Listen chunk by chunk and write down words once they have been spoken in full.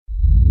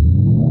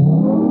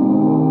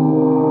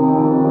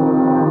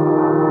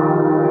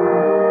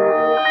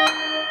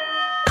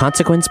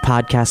Consequence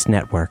Podcast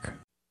Network.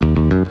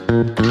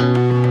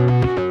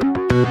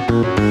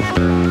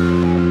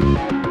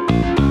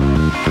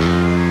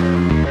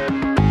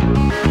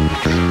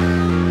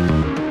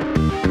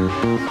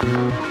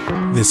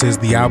 This is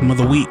the Album of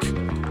the Week,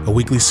 a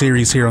weekly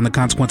series here on the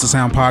Consequence of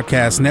Sound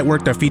Podcast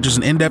Network that features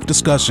an in-depth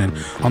discussion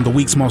on the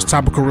week's most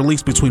topical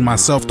release between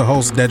myself, the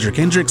host, Dedrick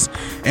Hendricks,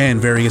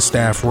 and various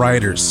staff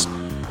writers.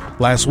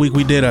 Last week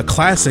we did a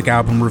classic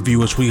album review,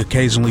 which we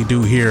occasionally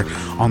do here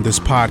on this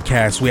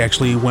podcast. We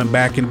actually went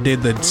back and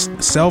did the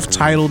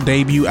self-titled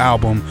debut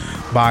album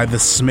by The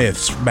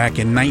Smiths. Back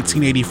in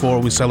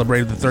 1984, we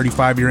celebrated the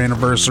 35-year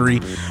anniversary,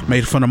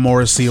 made fun of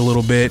Morrissey a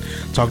little bit,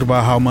 talked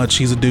about how much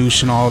he's a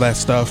douche and all that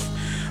stuff.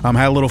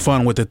 Had a little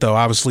fun with it, though.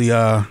 Obviously,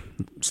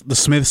 the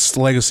Smiths'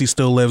 legacy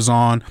still lives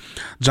on.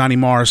 Johnny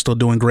Marr is still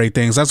doing great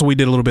things. That's what we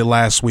did a little bit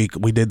last week.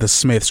 We did the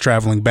Smiths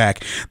traveling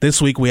back.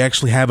 This week, we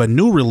actually have a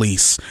new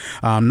release.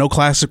 No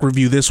classic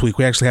review this week.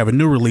 We actually have a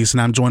new release,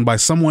 and I'm joined by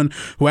someone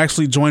who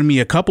actually joined me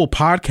a couple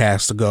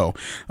podcasts ago.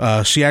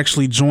 She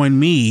actually joined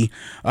me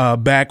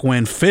back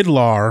when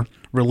Fiddler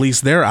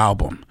released their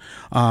album.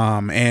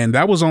 And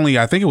that was only,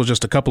 I think it was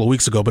just a couple of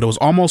weeks ago, but it was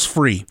Almost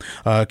Free,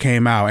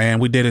 came out,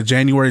 and we did it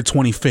January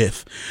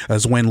 25th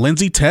as when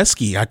Lindsay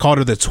Teskey, I called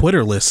her the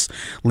Twitterless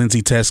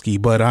Lindsay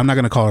Teskey, but I'm not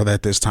going to call her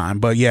that this time.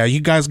 But yeah,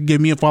 you guys can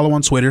give me a follow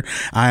on Twitter.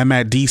 I am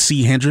at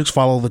DC Hendricks.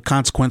 Follow the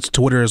Consequence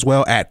Twitter as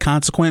well, at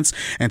Consequence,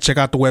 and check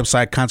out the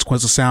website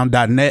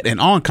consequenceofsound.net.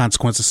 And on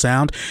Consequence of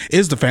Sound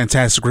is the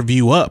fantastic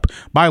review up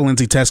by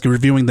Lindsay Teskey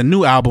reviewing the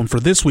new album for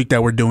this week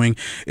that we're doing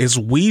is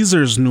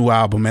Weezer's new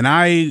album. And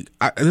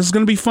this is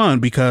going to be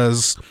fun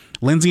because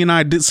Lindsay and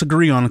I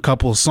disagree on a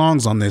couple of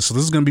songs on this, so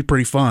this is going to be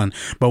pretty fun.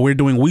 But we're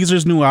doing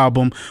Weezer's new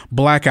album,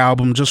 Black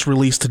Album, just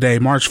released today,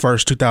 March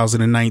 1st,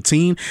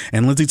 2019.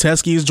 And Lindsay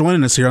Teskey is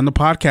joining us here on the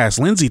podcast.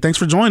 Lindsay, thanks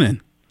for joining.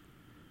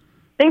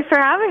 Thanks for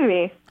having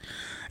me.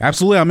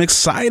 Absolutely. I'm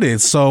excited.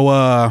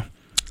 So,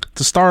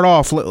 to start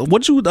off,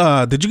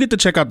 did you get to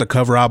check out the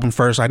cover album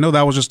first? I know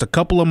that was just a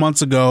couple of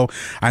months ago.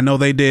 I know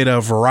they did a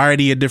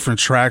variety of different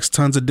tracks,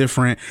 tons of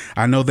different.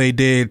 I know they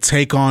did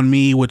Take On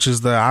Me, which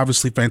is the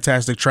obviously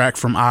fantastic track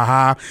from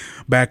Aha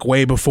back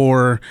way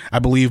before, I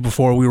believe,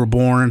 before we were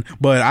born.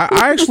 But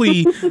I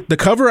actually, the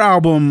cover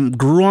album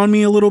grew on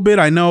me a little bit.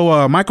 I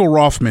know Michael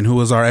Rothman,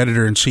 who is our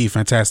editor-in-chief,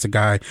 fantastic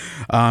guy,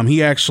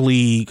 he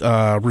actually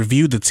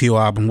reviewed the Teal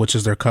album, which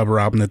is their cover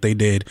album that they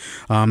did.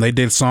 They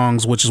did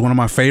songs, which is one of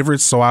my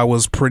favorites, so I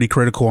was pretty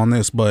critical on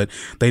this, but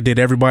they did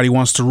Everybody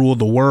Wants to Rule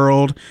the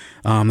World.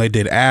 They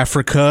did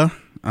Africa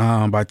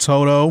by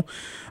Toto.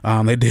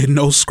 They did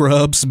No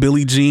Scrubs,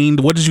 Billie Jean.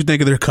 What did you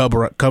think of their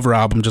cover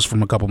album just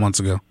from a couple months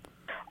ago?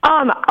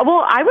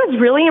 Well, I was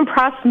really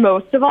impressed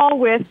most of all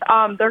with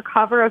their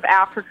cover of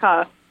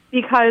Africa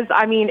because,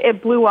 I mean,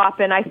 it blew up,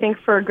 and I think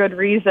for a good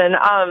reason.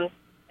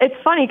 It's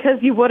funny because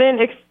you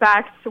wouldn't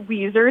expect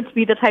Weezer to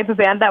be the type of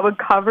band that would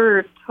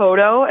cover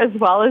Toto as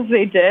well as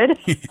they did,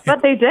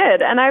 but they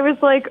did. And I was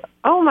like,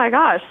 oh my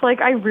gosh,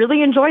 like I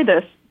really enjoy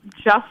this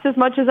just as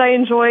much as I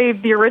enjoy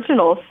the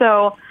original.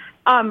 So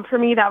for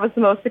me, that was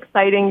the most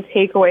exciting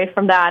takeaway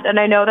from that. And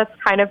I know that's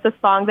kind of the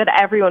song that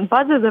everyone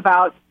buzzes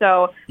about.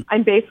 So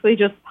I'm basically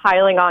just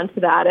piling on to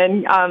that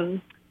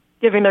and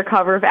giving their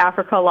cover of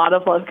Africa a lot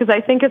of love because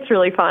I think it's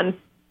really fun.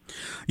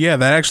 Yeah,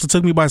 that actually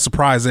took me by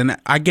surprise, and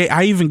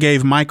I even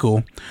gave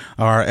Michael,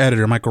 our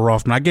editor, Michael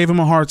Rothman, I gave him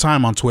a hard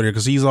time on Twitter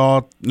because he's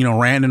all,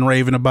 ranting and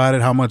raving about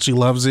it, how much he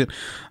loves it.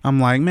 I'm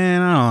like,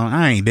 man,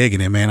 I ain't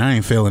digging it, man. I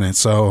ain't feeling it.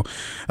 So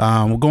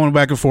we're going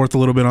back and forth a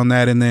little bit on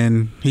that, and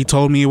then he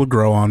told me it would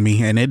grow on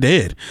me, and it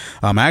did.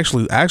 I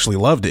actually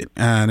loved it,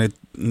 and it,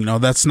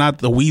 that's not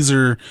the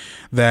Weezer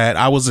that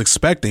I was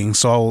expecting.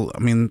 So I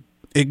mean,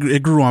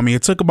 it grew on me.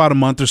 It took about a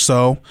month or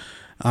so.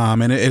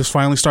 And it's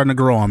finally starting to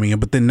grow on me.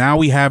 But then now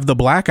we have the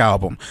Black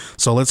Album.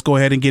 So let's go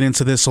ahead and get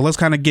into this. So let's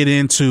kind of get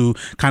into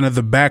kind of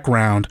the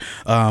background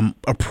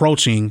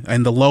approaching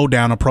and the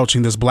lowdown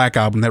approaching this Black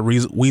Album that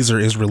Weezer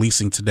is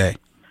releasing today.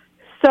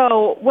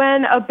 So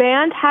when a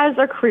band has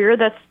a career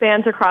that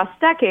spans across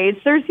decades,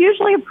 there's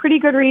usually a pretty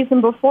good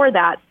reason before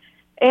that.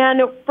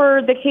 And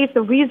for the case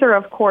of Weezer,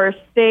 of course,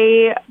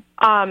 they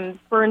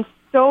burned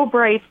so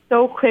bright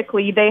so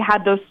quickly. They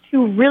had those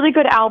two really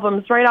good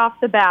albums right off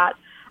the bat.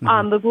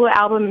 The Blue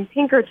Album and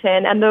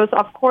Pinkerton, and those,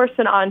 of course,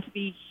 went on to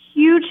be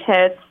huge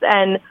hits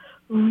and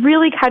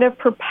really kind of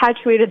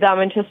perpetuated them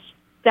into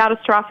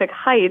catastrophic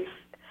heights.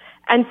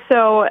 And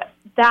so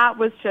that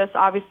was just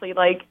obviously,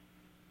 like,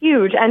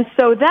 huge. And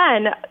so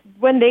then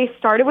when they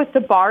started with the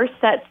bar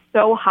set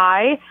so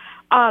high,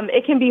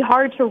 it can be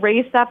hard to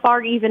raise that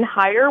bar even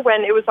higher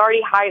when it was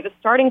already high at the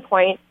starting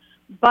point.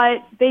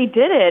 But they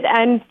did it.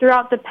 And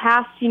throughout the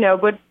past,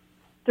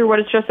 through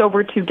what is just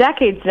over 2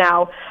 decades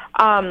now,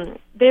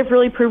 they've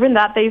really proven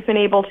that they've been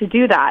able to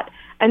do that.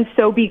 And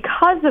so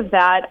because of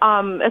that,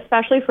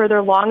 especially for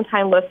their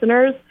longtime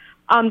listeners,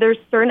 there's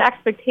certain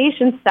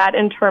expectations set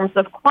in terms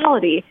of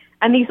quality.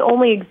 And these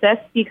only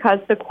exist because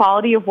the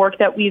quality of work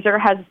that Weezer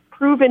has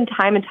proven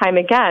time and time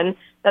again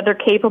that they're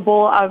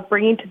capable of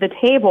bringing to the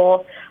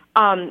table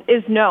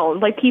is known.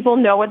 Like, people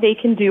know what they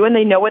can do, and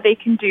they know what they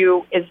can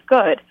do is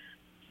good.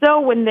 So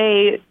when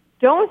they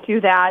don't do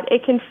that,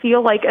 it can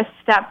feel like a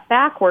step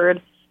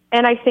backward.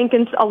 And I think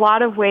in a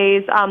lot of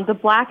ways, the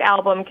Black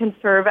Album can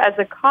serve as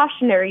a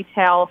cautionary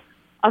tale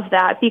of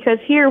that, because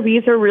here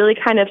Weezer really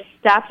kind of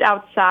stepped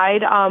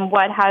outside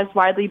what has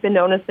widely been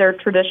known as their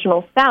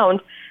traditional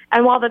sound.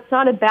 And while that's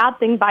not a bad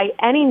thing by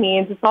any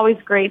means, it's always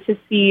great to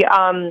see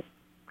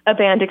a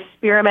band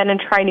experiment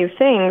and try new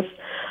things.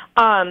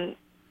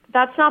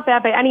 That's not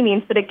bad by any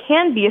means, but it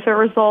can be if it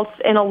results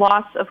in a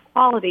loss of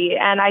quality.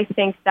 And I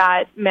think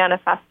that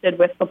manifested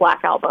with the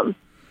Black Album.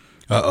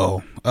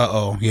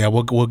 Yeah,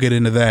 we'll get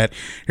into that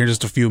here in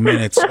just a few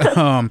minutes.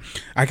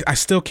 I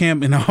still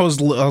can't, and I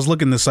was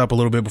looking this up a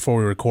little bit before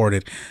we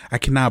recorded. I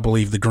cannot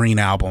believe the Green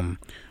Album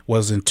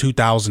was in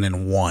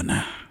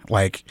 2001.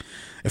 Like,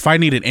 if I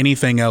needed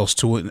anything else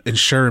to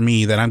ensure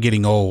me that I'm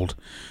getting old,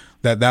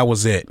 that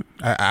was it.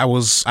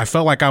 I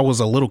felt like I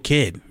was a little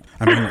kid.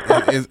 I mean,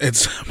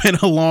 it's been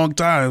a long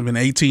time. It's been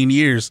 18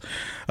 years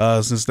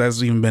since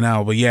that's even been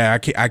out. But yeah,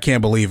 I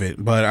can't believe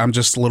it. But I'm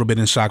just a little bit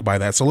in shock by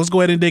that. So let's go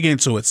ahead and dig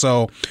into it.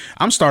 So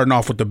I'm starting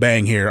off with the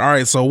bang here. All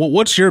right. So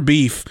what's your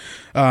beef?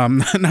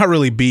 Not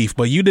really beef,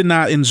 but you did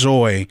not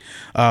enjoy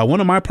one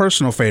of my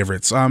personal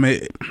favorites.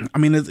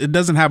 It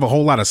doesn't have a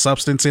whole lot of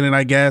substance in it,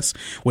 I guess,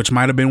 which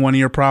might have been one of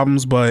your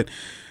problems. But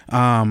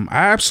I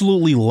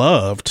absolutely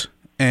loved,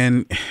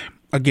 and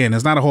again,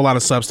 there's not a whole lot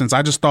of substance.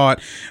 I just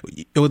thought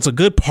it was a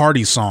good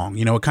party song.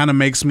 You know, it kind of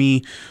makes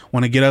me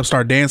want to get up,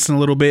 start dancing a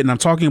little bit. And I'm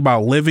talking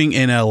about Living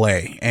in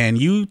LA.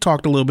 And you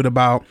talked a little bit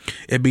about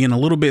it being a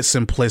little bit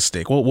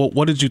simplistic.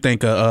 What did you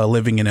think of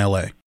Living in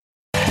LA?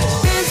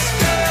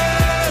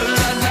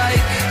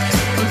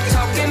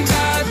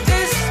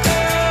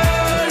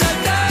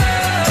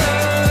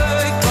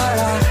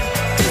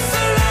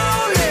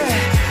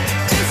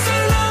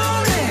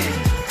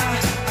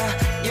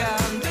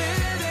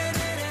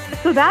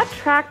 So that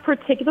track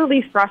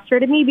particularly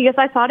frustrated me because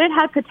I thought it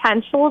had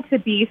potential to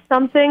be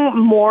something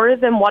more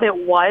than what it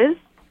was.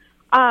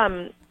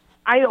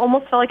 I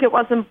almost felt like it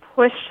wasn't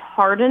pushed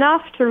hard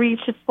enough to reach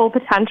its full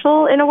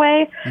potential in a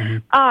way,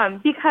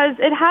 because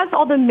it has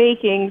all the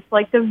makings,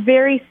 like the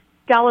very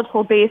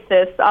skeletal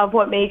basis of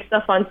what makes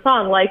a fun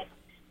song. Like,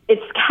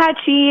 it's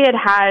catchy, it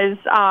has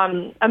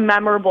a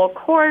memorable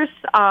chorus.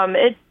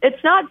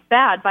 It's not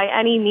bad by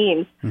any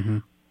means.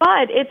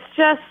 But it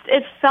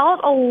felt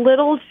a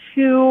little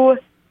too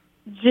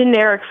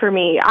generic for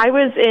me. I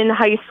was in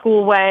high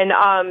school when,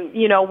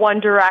 One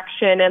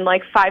Direction and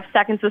like 5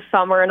 Seconds of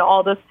Summer and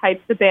all those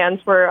types of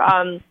bands were,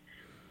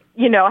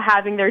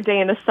 having their day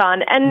in the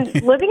sun. And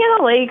Living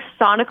in LA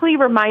sonically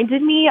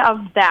reminded me of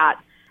that.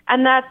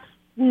 And that's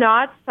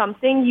not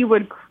something you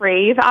would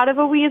crave out of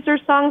a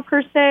Weezer song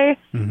per se.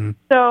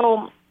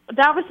 So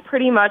that was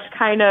pretty much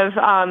kind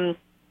of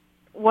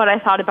what I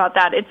thought about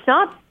that. It's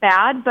not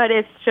bad, but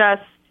it's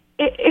just,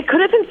 it could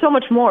have been so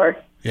much more.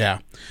 Yeah.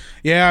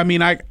 I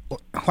mean, like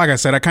I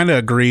said, I kind of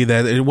agree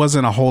that it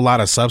wasn't a whole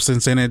lot of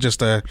substance in it.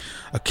 Just a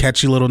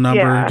catchy little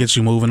number, gets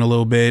you moving a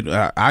little bit.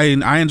 I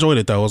enjoyed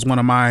it though. It was one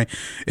of my.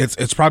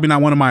 It's probably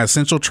not one of my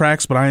essential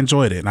tracks, but I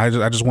enjoyed it. And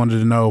I just wanted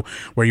to know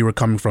where you were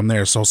coming from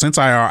there. So since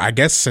I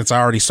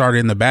already started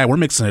in the bag, we're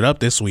mixing it up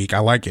this week. I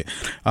like it.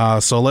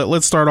 So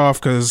let's start off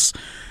because,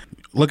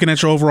 looking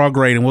at your overall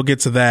grade, and we'll get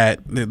to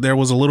that, there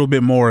was a little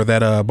bit more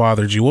that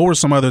bothered you. What were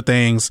some other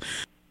things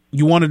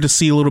you wanted to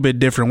see a little bit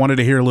different, wanted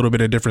to hear a little bit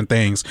of different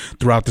things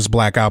throughout this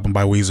Black Album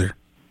by Weezer?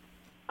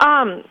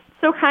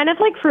 So kind of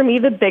like for me,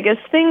 the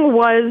biggest thing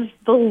was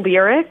the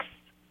lyrics.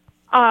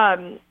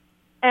 And,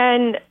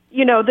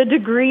 the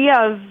degree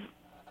of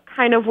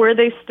kind of where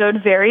they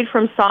stood varied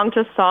from song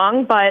to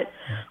song. But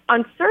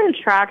on certain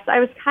tracks, I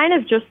was kind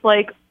of just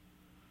like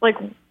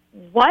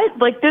what?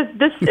 Like,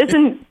 this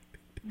isn't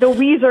the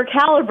Weezer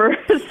caliber,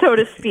 so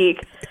to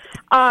speak.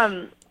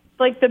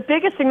 Like, the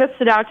biggest thing that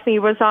stood out to me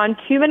was on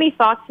Too Many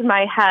Thoughts in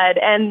My Head,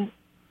 and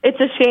it's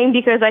a shame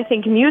because I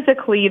think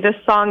musically this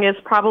song is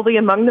probably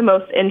among the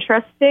most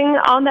interesting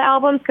on the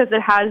album because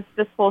it has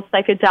this whole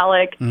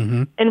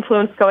psychedelic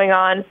influence going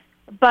on.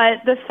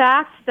 But the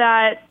fact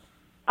that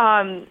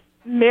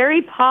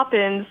Mary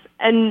Poppins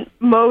and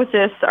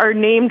Moses are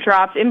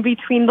name-dropped in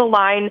between the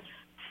line,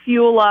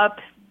 fuel up,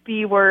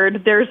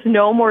 B-word, there's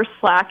no more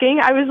slacking,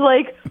 I was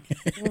like,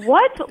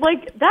 what?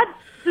 Like, that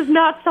does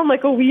not sound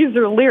like a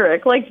Weezer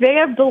lyric. Like, they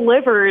have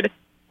delivered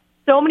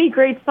so many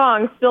great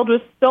songs filled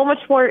with so much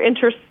more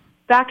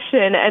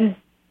introspection and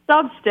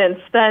substance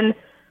than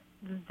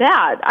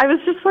that. I was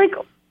just like,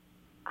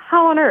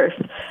 how on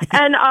earth?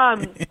 And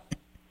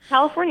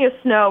California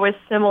Snow is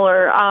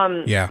similar.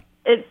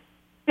 It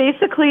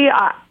basically,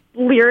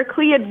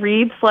 lyrically, it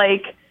reads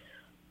like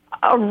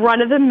a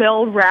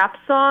run-of-the-mill rap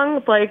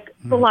song. Like,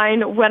 the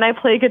line, when I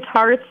play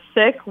guitar, it's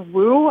sick,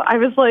 woo. I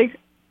was like,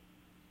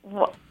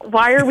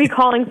 why are we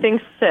calling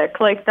things sick?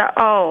 Like that?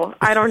 Oh,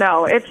 I don't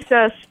know. It's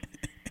just,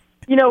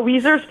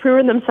 Weezer's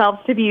proven themselves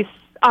to be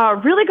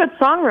really good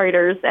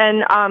songwriters,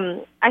 and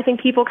I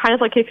think people kind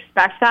of like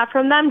expect that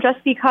from them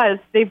just because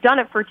they've done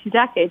it for 2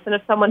 decades. And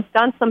if someone's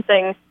done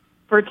something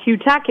for 2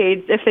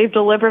 decades, if they've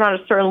delivered on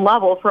a certain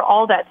level for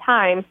all that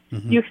time,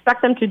 you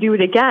expect them to do it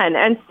again.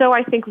 And so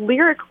I think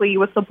lyrically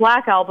with the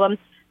Black Album,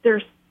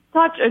 there's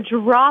such a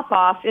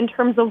drop-off in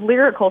terms of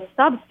lyrical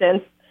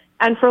substance.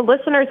 And for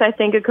listeners, I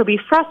think it could be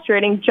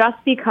frustrating just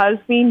because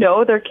we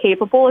know they're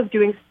capable of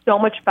doing so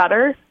much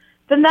better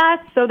than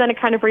that. So then it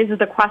kind of raises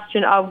the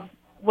question of,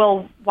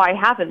 well, why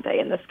haven't they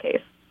in this case?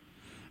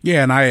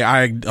 Yeah, and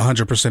I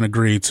 100%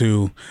 agree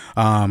too.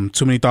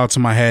 Too many thoughts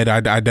in my head.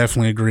 I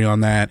definitely agree on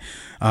that.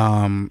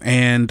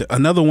 And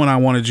another one I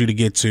wanted you to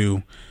get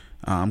to,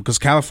 because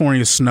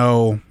California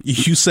Snow,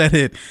 you said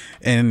it,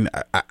 and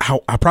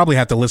I probably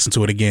have to listen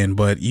to it again,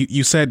 but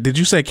you said, did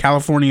you say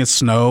California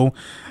Snow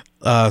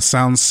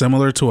sounds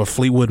similar to a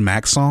Fleetwood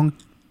Mac song?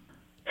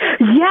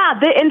 Yeah,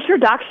 the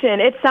introduction.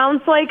 It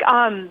sounds like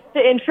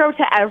the intro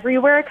to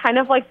Everywhere, kind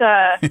of like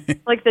the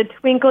like the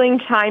twinkling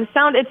chime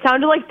sound. It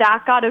sounded like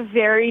that got a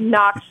very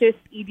noxious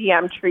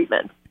EDM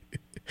treatment.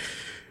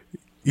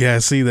 Yeah,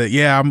 see that.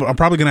 Yeah, I'm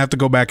probably gonna have to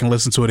go back and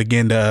listen to it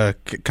again to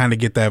kind of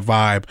get that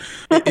vibe.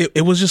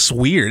 It was just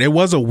weird. It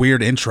was a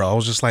weird intro. I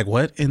was just like,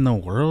 "What in the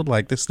world?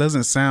 Like, this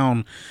doesn't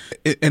sound."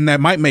 And that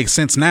might make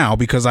sense now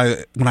because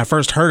when I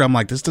first heard it, I'm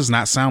like, "This does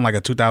not sound like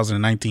a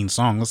 2019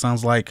 song. This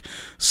sounds like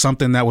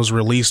something that was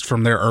released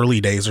from their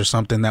early days or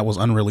something that was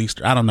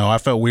unreleased." I don't know. I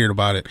felt weird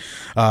about it.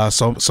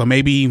 So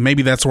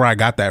maybe that's where I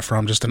got that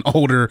from. Just an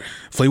older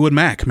Fleetwood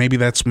Mac. Maybe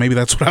that's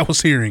what I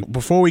was hearing.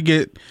 Before we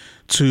get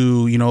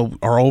to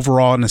our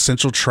overall and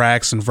essential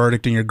tracks and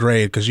verdict in your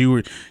grade, because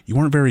you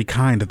weren't very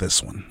kind to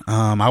this one.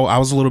 I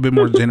was a little bit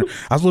more I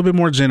was a little bit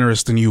more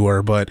generous than you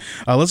were, but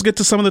let's get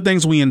to some of the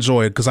things we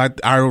enjoyed, because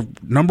our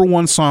number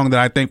one song that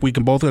I think we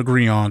can both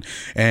agree on,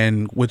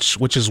 and which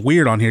is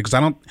weird on here because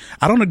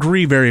I don't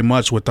agree very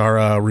much with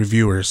our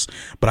reviewers,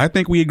 but I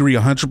think we agree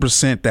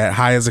 100% that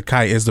High as a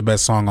Kite is the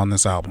best song on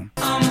this album.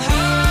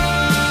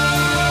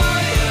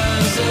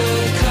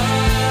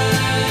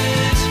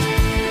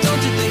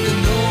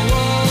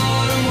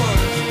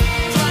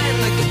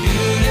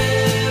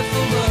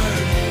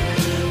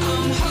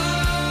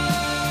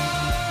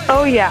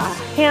 Oh, yeah,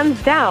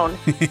 hands down,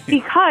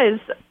 because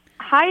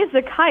High as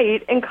a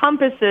Kite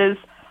encompasses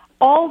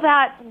all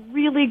that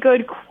really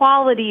good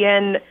quality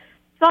and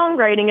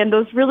songwriting and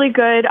those really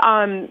good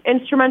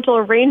instrumental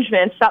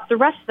arrangements that the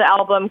rest of the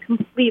album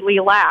completely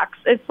lacks.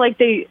 It's like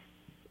they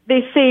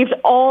saved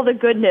all the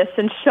goodness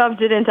and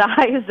shoved it into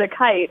High as a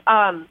Kite.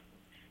 And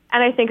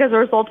I think as a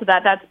result of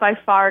that, that's by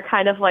far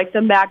kind of like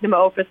the magnum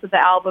opus of the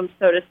album,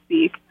 so to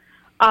speak.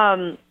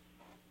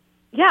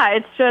 Yeah,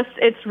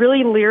 it's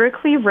really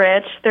lyrically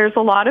rich. There's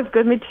a lot of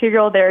good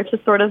material there to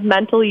sort of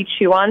mentally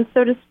chew on,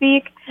 so to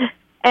speak.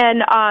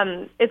 And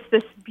it's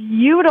this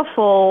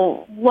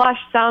beautiful, lush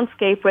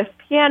soundscape with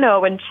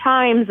piano and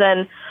chimes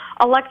and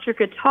electric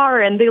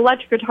guitar, and the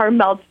electric guitar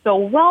melds so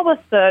well with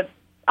the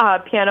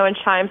piano and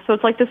chimes. So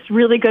it's like this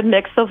really good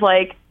mix of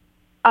like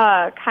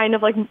kind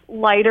of like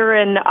lighter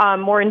and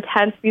more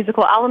intense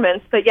musical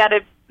elements, but yet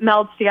it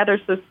melds together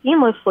so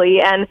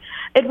seamlessly, and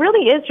it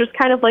really is just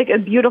kind of like a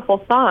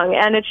beautiful song,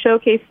 and it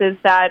showcases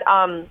that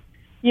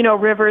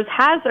Rivers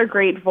has a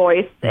great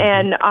voice,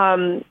 and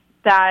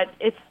that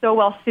it's so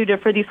well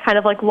suited for these kind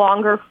of like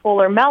longer,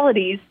 fuller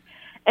melodies.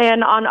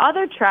 And on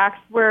other tracks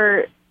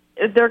where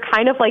they're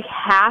kind of like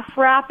half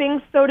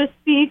rapping, so to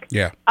speak,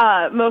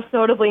 most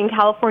notably in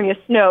California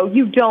Snow,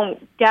 you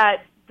don't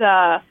get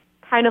the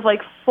kind of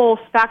like full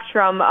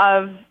spectrum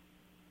of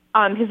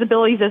his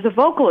abilities as a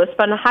vocalist,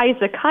 but in High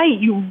as a Kite,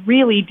 you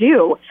really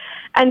do.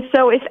 And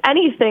so, if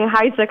anything,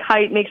 High as a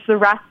Kite makes the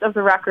rest of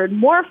the record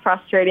more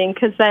frustrating,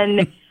 because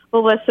then the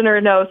listener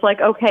knows, like,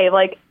 okay,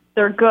 like,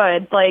 they're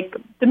good, like,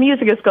 the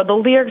music is good, the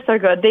lyrics are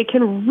good, they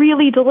can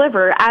really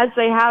deliver, as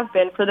they have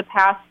been for the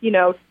past,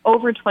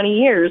 over 20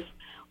 years.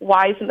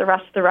 Why isn't the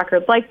rest of the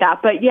record like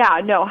that? But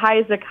yeah, no, High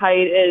as a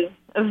Kite is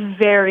a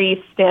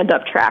very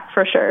stand-up track,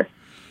 for sure.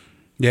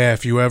 Yeah,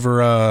 if you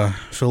ever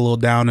feel a little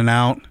down and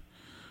out,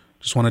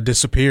 just want to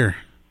disappear.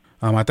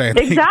 I think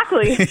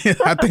exactly.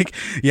 I think,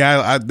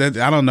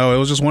 I don't know. It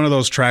was just one of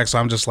those tracks.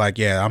 I'm just like,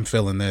 yeah, I'm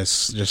feeling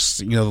this. Just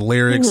the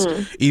lyrics,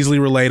 easily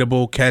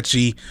relatable,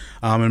 catchy,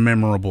 and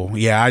memorable.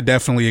 Yeah, I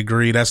definitely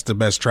agree. That's the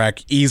best track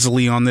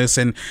easily on this.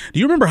 And do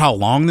you remember how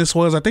long this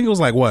was? I think it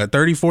was like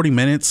 30, 40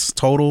 minutes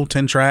total,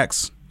 10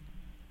 tracks.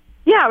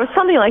 Yeah, it was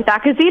something like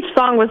that, because each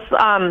song was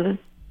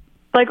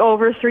like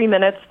over 3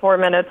 minutes, 4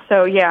 minutes.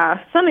 So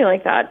yeah, something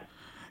like that.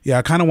 Yeah,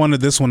 I kind of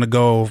wanted this one to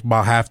go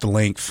about half the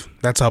length.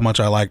 That's how much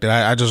I liked it.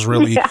 I just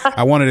really,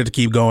 I wanted it to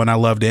keep going. I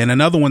loved it. And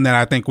another one that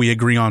I think we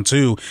agree on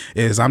too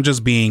is I'm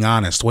Just Being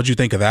Honest. What'd you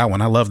think of that one?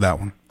 I love that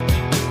one.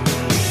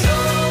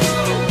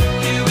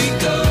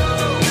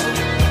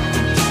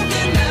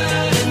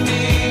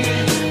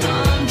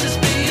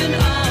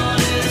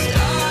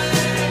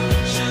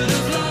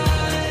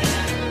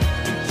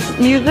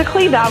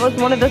 Musically, that was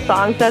one of the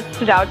songs that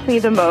stood out to me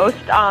the most.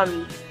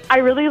 I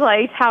really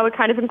liked how it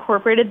kind of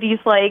incorporated these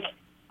like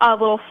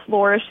little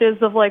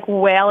flourishes of like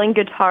wailing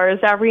guitars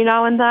every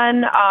now and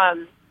then.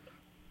 I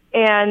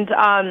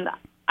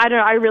I don't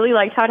know, I really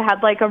liked how it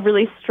had like a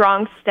really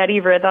strong,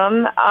 steady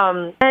rhythm.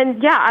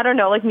 And yeah, I don't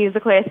know, like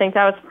musically, I think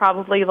that was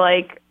probably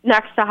like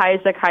next to High as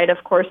a Kite,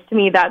 of course, to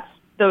me, that's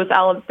those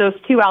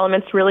two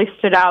elements really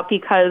stood out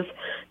because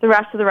the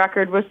rest of the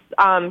record was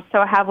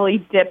so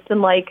heavily dipped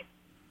in like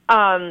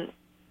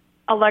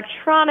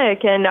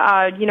electronic and,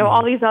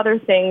 all these other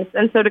things.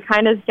 And so to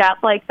kind of get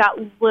like that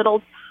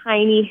little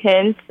tiny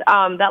hint,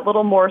 that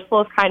little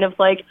morsel of kind of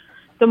like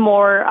the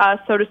more,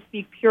 so to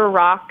speak, pure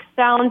rock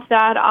sounds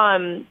that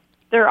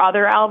their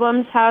other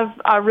albums have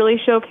really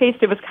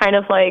showcased. It was kind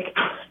of like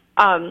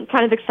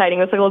kind of exciting.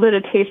 It was like a little bit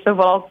of taste of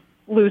what I'll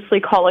loosely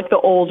call like the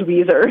old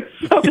Weezer,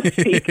 so to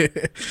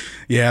speak.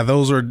 Yeah,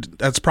 those are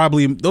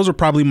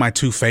probably my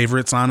two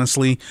favorites,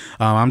 honestly.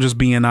 I'm just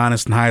being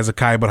honest, and High as a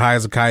Kite, but High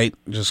as a Kite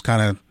just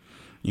kind of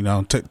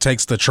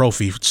takes the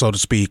trophy, so to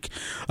speak,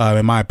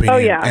 in my opinion. Oh,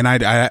 yeah. And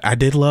I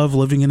did love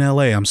Living in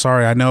LA. I'm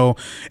sorry, I know,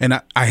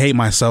 and I hate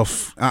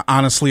myself.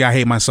 Honestly, I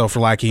hate myself for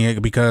liking it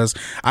because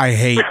I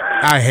hate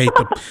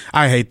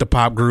the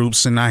pop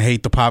groups and I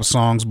hate the pop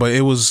songs. But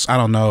it was, I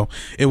don't know,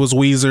 it was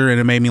Weezer and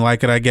it made me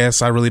like it. I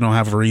guess I really don't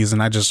have a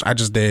reason. I just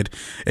did.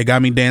 It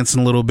got me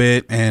dancing a little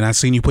bit, and I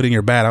seen you put in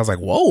your bat. I was like,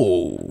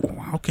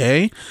 whoa,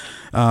 okay.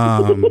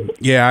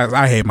 Yeah,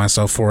 I hate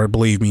myself for it,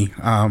 believe me.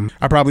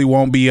 I probably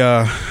won't be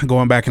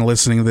going back and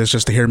listening to this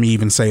just to hear me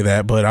even say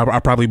that, but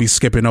I'll probably be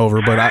skipping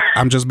over. But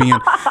I'm just being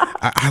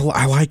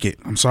I like it.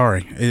 I'm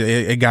sorry,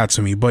 it got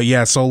to me. But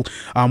yeah, so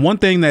one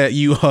thing that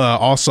you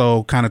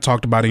also kind of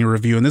talked about in your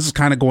review, and this is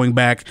kind of going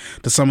back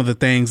to some of the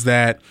things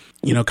that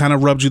kind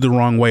of rubbed you the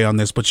wrong way on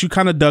this, but you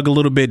kind of dug a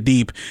little bit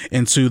deep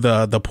into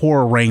the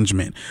poor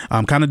arrangement.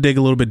 Kind of dig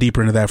a little bit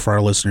deeper into that for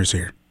our listeners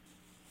here.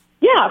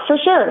 Yeah, for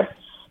sure.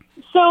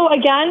 So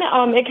again,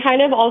 it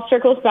kind of all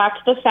circles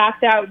back to the fact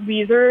that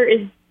we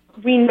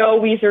know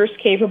Weezer is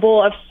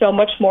capable of so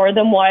much more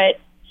than what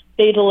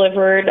they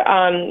delivered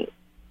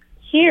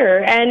here.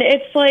 And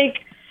it's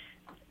like,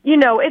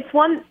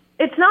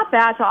 it's not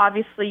bad to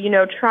obviously,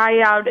 try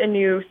out a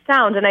new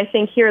sound. And I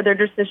think here their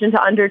decision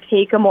to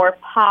undertake a more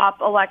pop,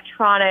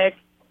 electronic,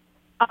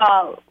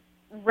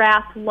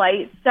 rap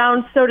light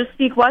sound, so to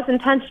speak, was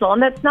intentional,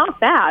 and that's not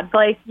bad.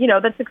 Like,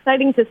 that's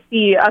exciting to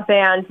see a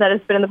band that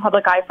has been in the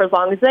public eye for as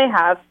long as they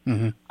have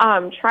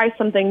try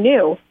something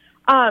new.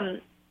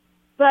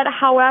 But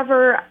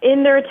however,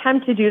 in their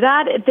attempt to do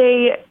that,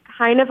 they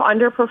kind of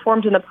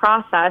underperformed in the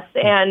process,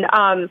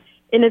 and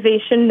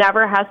innovation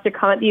never has to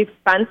come at the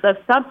expense of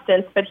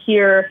substance, but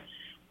here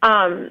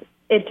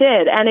it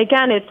did. And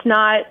again, it's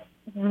not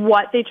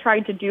what they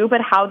tried to do,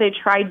 but how they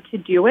tried to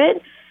do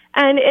it.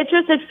 And it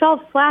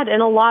fell flat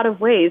in a lot of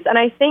ways. And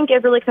I think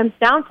it really comes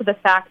down to the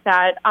fact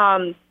that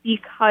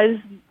because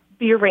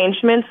the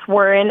arrangements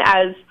weren't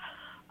as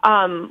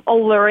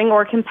alluring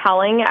or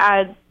compelling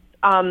as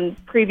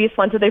previous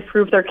ones that they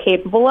proved they're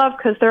capable of,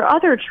 because their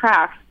other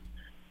tracks,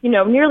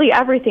 nearly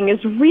everything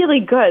is really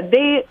good.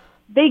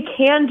 They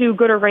can do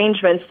good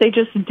arrangements. They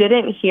just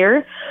didn't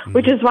here,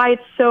 which is why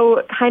it's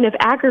so kind of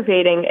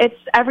aggravating.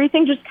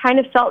 Everything just kind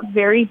of felt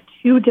very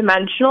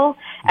two-dimensional,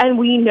 and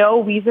we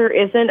know Weezer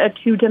isn't a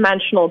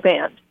two-dimensional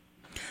band.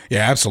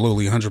 Yeah,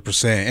 absolutely,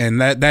 100%.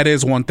 And that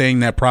is one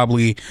thing that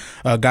probably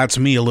got to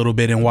me a little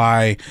bit, and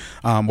why,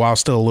 while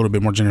still a little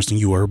bit more generous than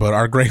you were, but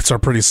our grades are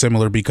pretty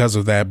similar because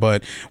of that.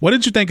 But what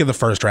did you think of the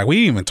first track? We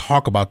didn't even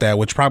talk about that,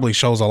 which probably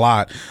shows a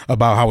lot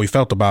about how we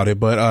felt about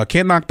it. But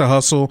Can't Knock the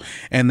Hustle,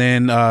 and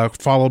then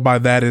followed by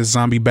that is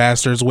Zombie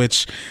Bastards,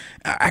 which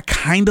I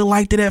kind of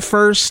liked it at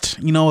first,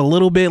 a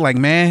little bit. Like,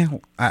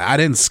 man, I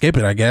didn't skip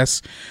it, I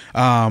guess.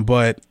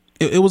 But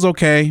it was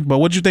okay. But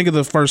what'd you think of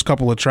the first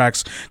couple of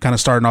tracks kind of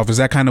starting off? Is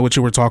that kind of what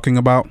you were talking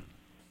about?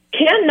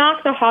 Can't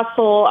Knock the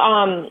Hustle,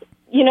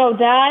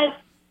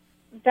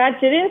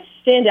 that didn't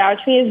stand out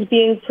to me as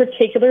being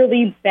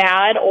particularly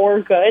bad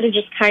or good. It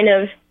just kind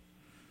of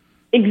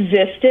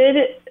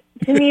existed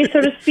to me,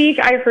 so to speak.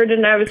 I heard it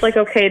and I was like,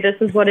 okay, this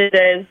is what it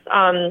is.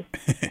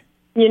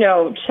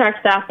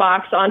 Check that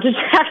box onto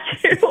track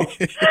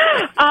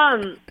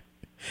 2.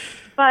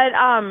 But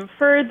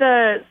for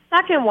the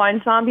second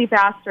one, Zombie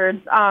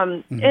Bastards,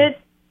 it.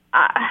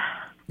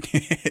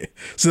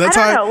 So that's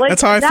how I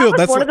feel.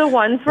 That's one of the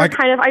ones where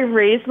kind of I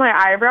raised my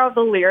eyebrow at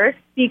the lyrics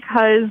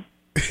because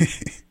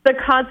the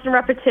constant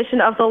repetition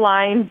of the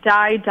line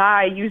 "Die,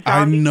 die, you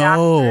zombie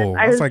bastard."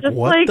 I was like, just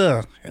what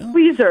the hell?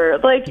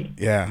 Weezer,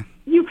 yeah,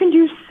 you can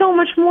do so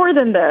much more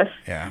than this.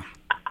 Yeah,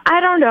 I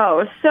don't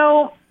know.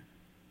 So,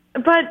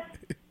 but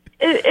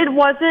it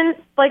wasn't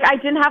like I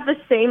didn't have the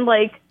same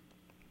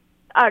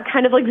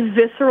kind of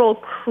visceral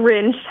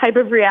cringe type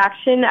of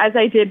reaction as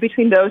I did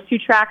between those two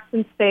tracks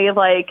and say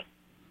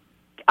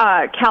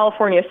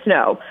California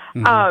Snow.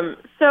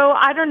 So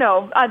I don't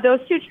know. Those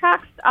two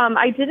tracks,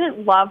 I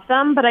didn't love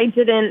them, but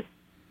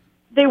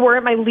they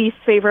weren't my least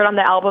favorite on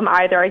the album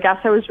either. I guess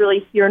I was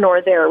really here nor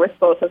there with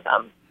both of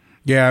them.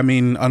 Yeah, I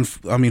mean,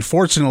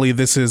 fortunately,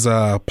 this is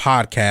a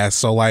podcast,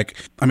 so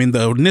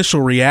the initial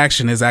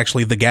reaction is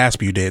actually the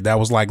gasp you did. That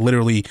was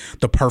literally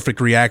the perfect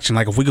reaction.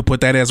 If we could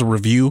put that as a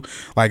review,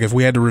 if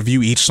we had to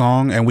review each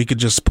song and we could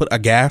just put a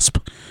gasp,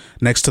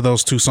 next to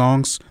those two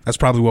songs, that's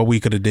probably what we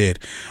could have did.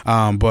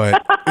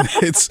 But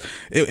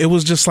it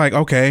was just like,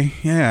 okay,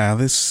 yeah,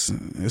 this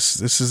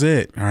is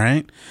it. All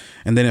right.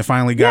 And then it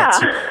finally got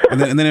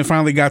and then it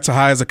finally got to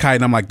High as a Kite,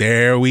 and I'm like,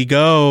 there we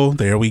go,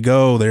 there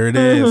it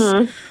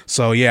is.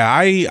 So yeah,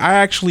 I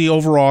actually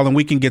overall, and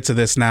we can get to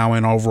this now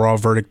in overall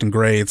verdict and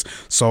grades.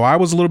 So I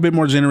was a little bit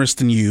more generous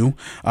than you.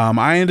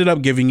 I ended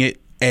up giving it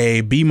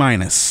a B-.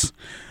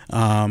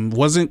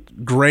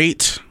 Wasn't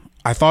great.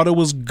 I thought it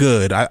was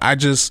good. I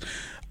just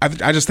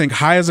think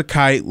High as a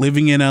Kite,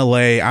 Living in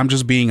LA, I'm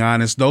just being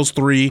honest, those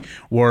three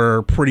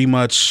were pretty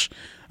much,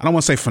 I don't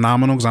want to say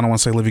phenomenal, because I don't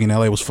want to say Living in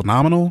LA was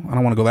phenomenal. I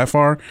don't want to go that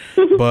far,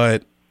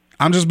 but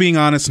I'm just being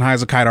honest, and High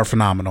as a Kite are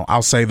phenomenal.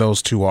 I'll say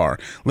those two are.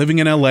 Living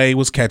in LA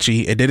was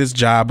catchy. It did its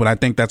job, but I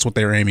think that's what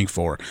they were aiming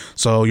for.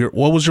 So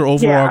what was your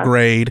overall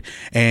grade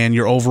and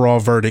your overall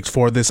verdict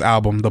for this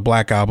album, the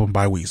Black Album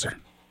by Weezer?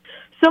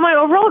 So my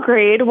overall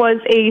grade was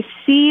a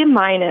C-,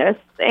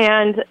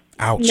 and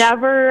ouch.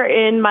 Never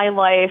in my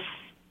life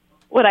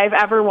would I've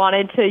ever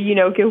wanted to,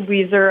 give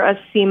Weezer a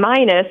C-,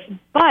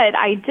 but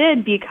I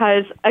did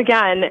because,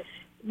 again,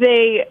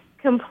 they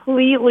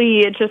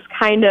completely just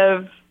kind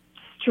of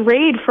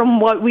strayed from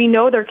what we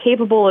know they're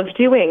capable of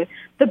doing.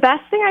 The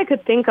best thing I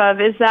could think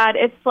of is that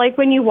it's like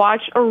when you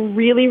watch a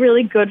really,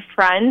 really good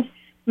friend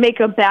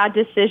make a bad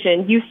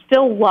decision. You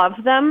still love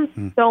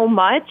them so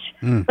much,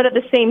 but at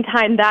the same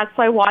time, that's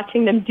why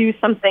watching them do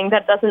something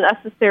that doesn't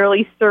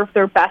necessarily serve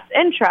their best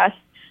interest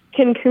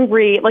can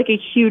create like a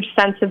huge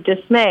sense of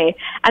dismay.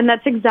 And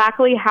that's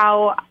exactly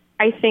how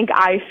I think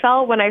I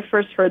felt when I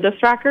first heard this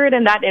record,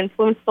 and that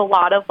influenced a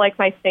lot of like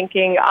my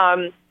thinking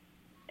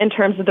in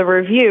terms of the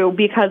review,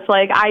 because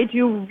like I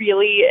do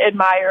really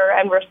admire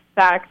and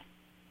respect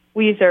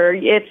Weezer.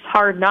 It's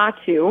hard not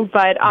to,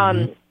 but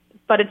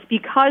it's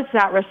because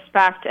that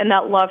respect and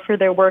that love for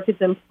their work is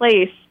in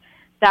place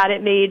that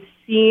it made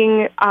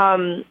seeing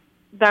them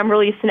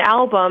release an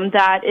album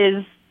that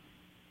is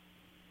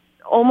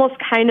almost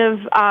kind of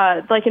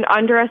like an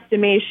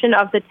underestimation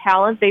of the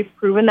talent they've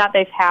proven that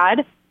they've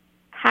had,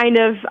 kind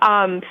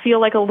of feel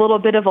like a little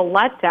bit of a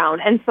letdown.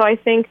 And so I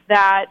think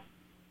that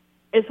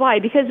is why,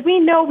 because we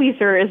know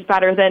Weezer is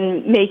better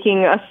than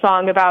making a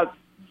song about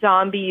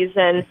zombies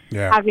and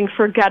having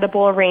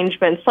forgettable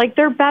arrangements. Like,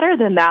 they're better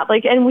than that.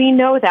 Like, and we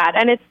know that.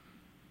 And it's,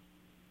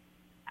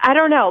 I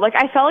don't know, like,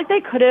 I felt like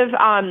they could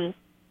have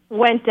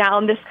went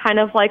down this kind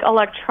of like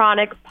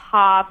electronic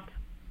pop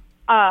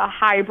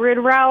hybrid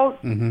route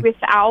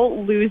without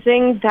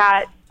losing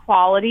that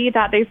quality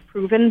that they've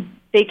proven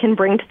they can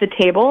bring to the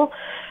table.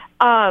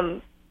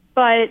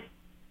 But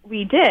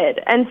we did.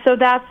 And so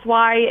that's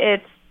why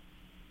it's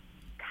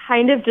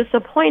kind of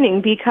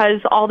disappointing, because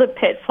all the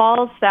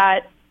pitfalls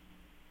that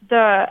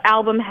the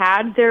album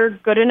had, they're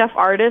good enough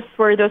artists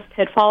where those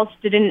pitfalls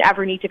didn't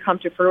ever need to come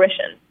to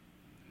fruition.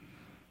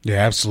 Yeah,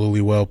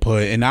 absolutely well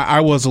put. And I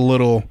was a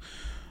little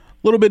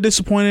bit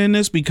disappointed in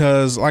this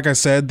because, like I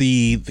said,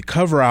 the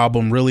cover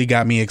album really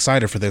got me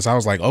excited for this. I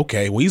was like,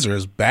 okay, Weezer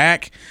is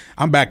back.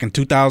 I'm back in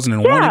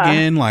 2001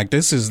 again. Like,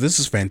 this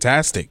is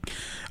fantastic.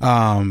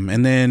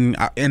 And then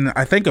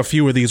I think a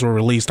few of these were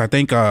released. I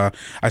think I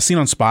seen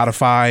on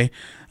Spotify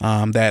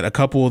that a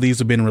couple of these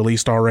have been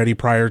released already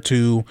prior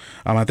to.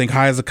 I think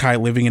High as a Kite,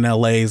 Living in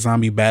LA,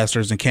 Zombie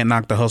Bastards, and Can't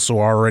Knock the Hustle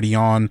are already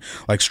on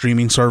like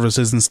streaming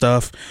services and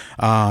stuff.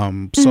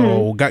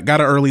 So got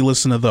an early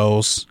listen to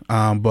those.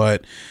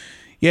 But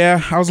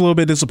yeah, I was a little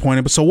bit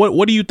disappointed. But so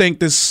what do you think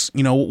this,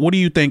 what do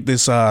you think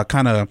this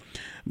kind of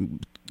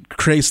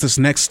creates this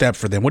next step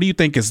for them? What do you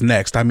think is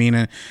next? I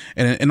mean,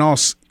 and all,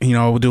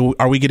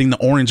 are we getting the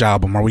orange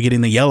album? Are we getting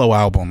the yellow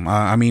album?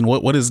 I mean,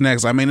 what is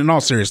next? I mean, in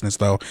all seriousness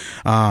though,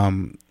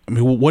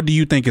 what do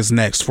you think is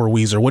next for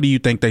Weezer? What do you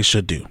think they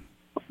should do?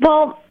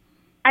 Well,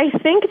 I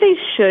think they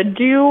should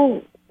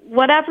do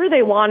whatever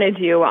they want to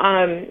do.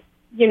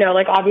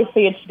 Like,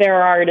 obviously it's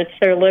their art, it's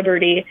their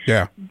liberty.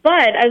 Yeah.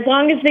 But as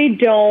long as they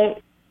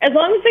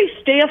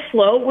stay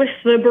afloat with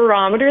the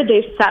barometer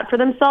they've set for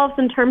themselves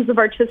in terms of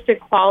artistic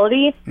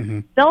quality,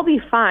 they'll be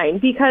fine.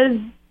 Because,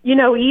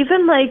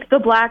 even like the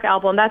Black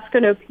Album, that's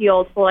going to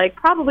appeal to like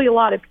probably a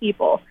lot of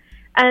people.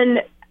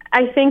 And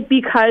I think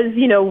because,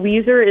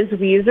 Weezer is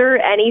Weezer,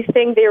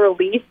 anything they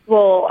release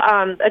will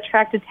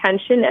attract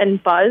attention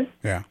and buzz.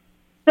 Yeah.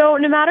 So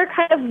no matter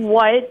kind of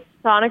what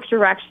sonic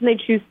direction they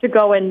choose to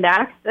go in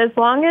next, as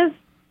long as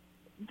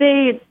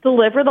they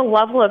deliver the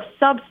level of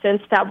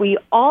substance that we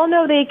all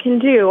know they can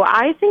do,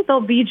 I think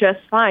they'll be just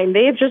fine.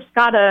 They've just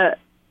got to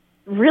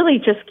really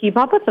just keep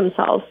up with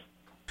themselves.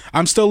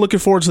 I'm still looking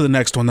forward to the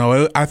next one,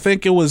 though. I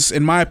think it was,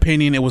 in my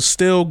opinion, it was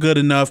still good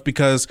enough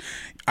because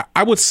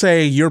I would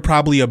say you're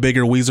probably a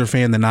bigger Weezer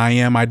fan than I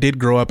am. I did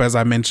grow up, as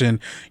I mentioned,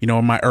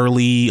 in my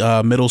early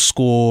middle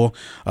school,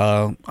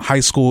 high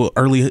school,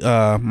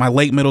 my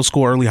late middle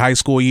school, early high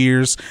school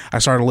years. I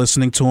started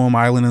listening to him.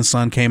 Island and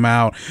Sun came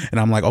out, and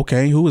I'm like,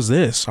 okay, who is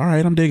this? All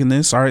right, I'm digging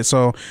this. All right,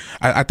 so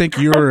I think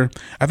you're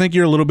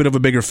a little bit of a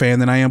bigger fan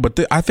than I am, but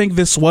I think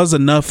this was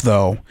enough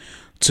though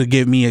to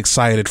get me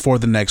excited for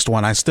the next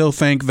one. I still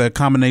think the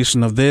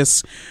combination of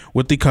this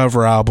with the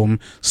cover album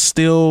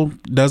still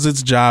does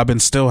its job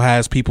and still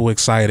has people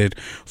excited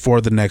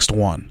for the next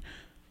one.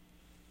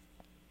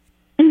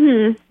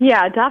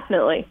 Yeah,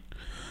 definitely.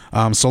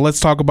 So let's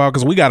talk about,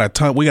 because we got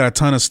a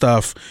ton of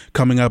stuff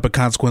coming up at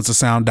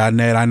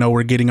consequenceofsound.net. I know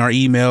we're getting our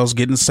emails,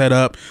 getting set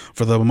up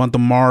for the month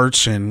of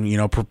March,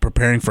 and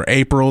preparing for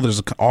April.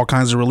 There's all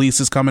kinds of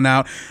releases coming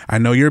out. I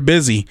know you're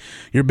busy.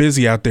 You're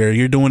busy out there.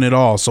 You're doing it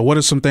all. So what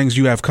are some things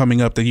you have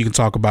coming up that you can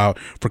talk about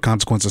for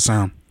Consequence of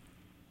Sound?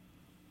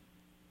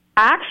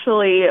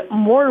 Actually,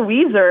 more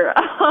Weezer.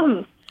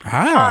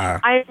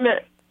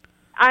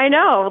 I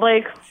know.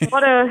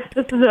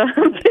 This is a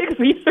big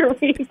Weezer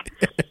week.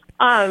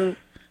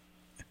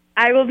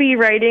 I will be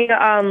writing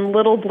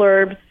little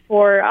blurbs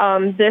for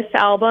this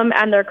album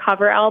and their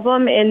cover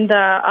album in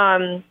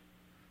the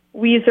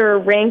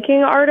Weezer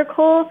ranking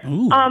article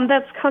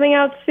that's coming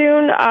out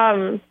soon.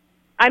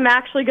 I'm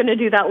actually going to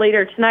do that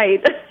later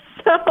tonight.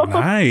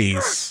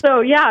 Nice.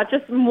 So, yeah,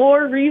 just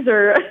more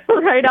Weezer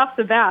right off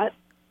the bat.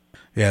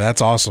 Yeah,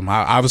 that's awesome.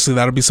 Obviously,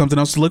 that'll be something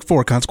else to look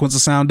for.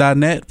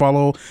 Consequenceofsound.net.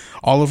 Follow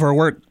all of her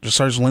work. Just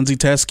search Lindsay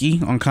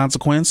Teskey on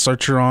Consequence.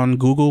 Search her on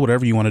Google,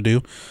 whatever you want to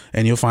do,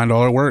 and you'll find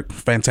all her work.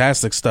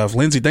 Fantastic stuff.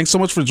 Lindsay, thanks so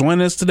much for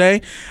joining us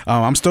today.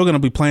 I'm still going to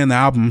be playing the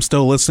album. I'm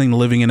still listening to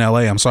Living in LA.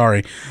 I'm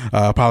sorry.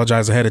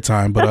 Apologize ahead of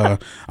time,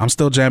 but I'm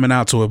still jamming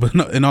out to it. But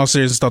in all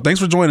seriousness, stuff, thanks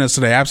for joining us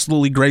today.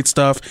 Absolutely great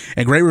stuff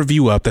and great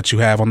review up that you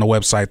have on the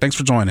website. Thanks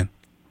for joining.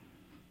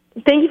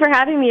 Thank you for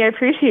having me. I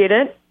appreciate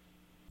it.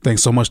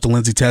 Thanks so much to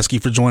Lindsay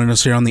Teskey for joining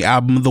us here on the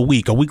Album of the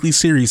Week, a weekly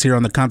series here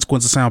on the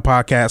Consequence of Sound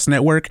Podcast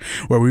Network,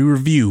 where we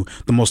review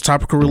the most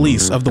topical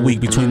release of the week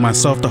between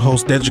myself, the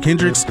host, Dedrick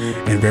Hendricks,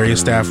 and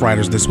various staff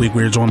writers. This week,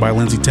 we are joined by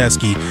Lindsay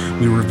Teskey.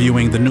 We're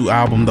reviewing the new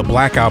album, The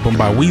Black Album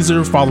by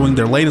Weezer, following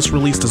their latest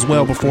release as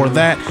well. Before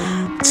that,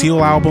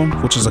 Teal album,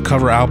 which is a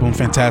cover album.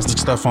 Fantastic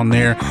stuff on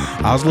there.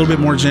 I was a little bit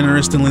more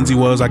generous than Lindsay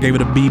was. I gave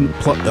it a B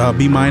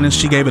minus.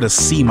 She gave it a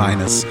C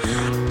minus.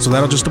 So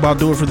that'll just about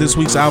do it for this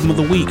week's Album of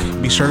the Week.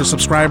 Be sure to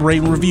subscribe, rate,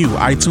 and review.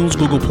 iTunes,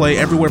 Google Play,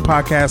 everywhere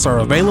podcasts are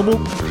available.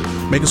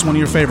 Make us one of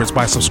your favorites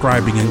by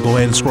subscribing, and go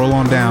ahead and scroll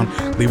on down.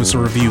 Leave us a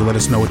review. Let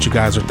us know what you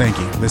guys are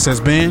thinking. This has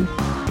been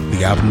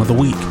the Album of the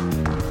Week.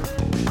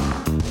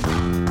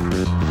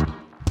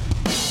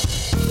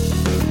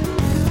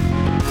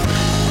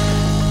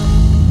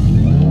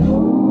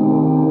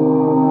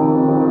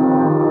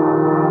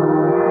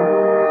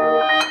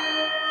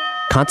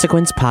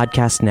 Consequence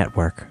Podcast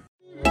Network.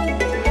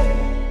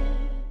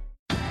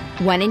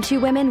 1 in 2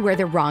 women wear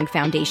the wrong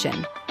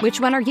foundation. Which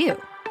one are you?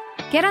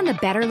 Get on the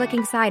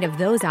better-looking side of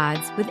those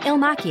odds with Il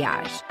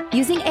Makiage.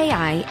 Using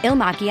AI, Il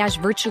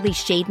Makiage virtually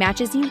shade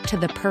matches you to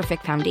the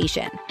perfect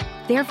foundation.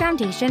 Their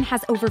foundation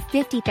has over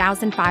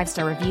 50,000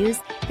 5-star reviews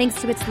thanks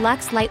to its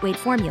luxe lightweight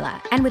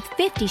formula. And with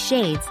 50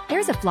 shades,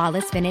 there's a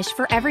flawless finish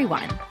for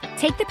everyone.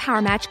 Take the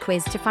Power Match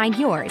quiz to find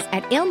yours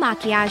at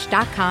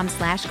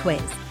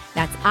ilmakiage.com/quiz.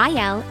 That's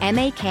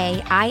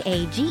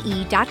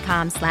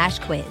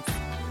ILMAKIAGE.com/quiz.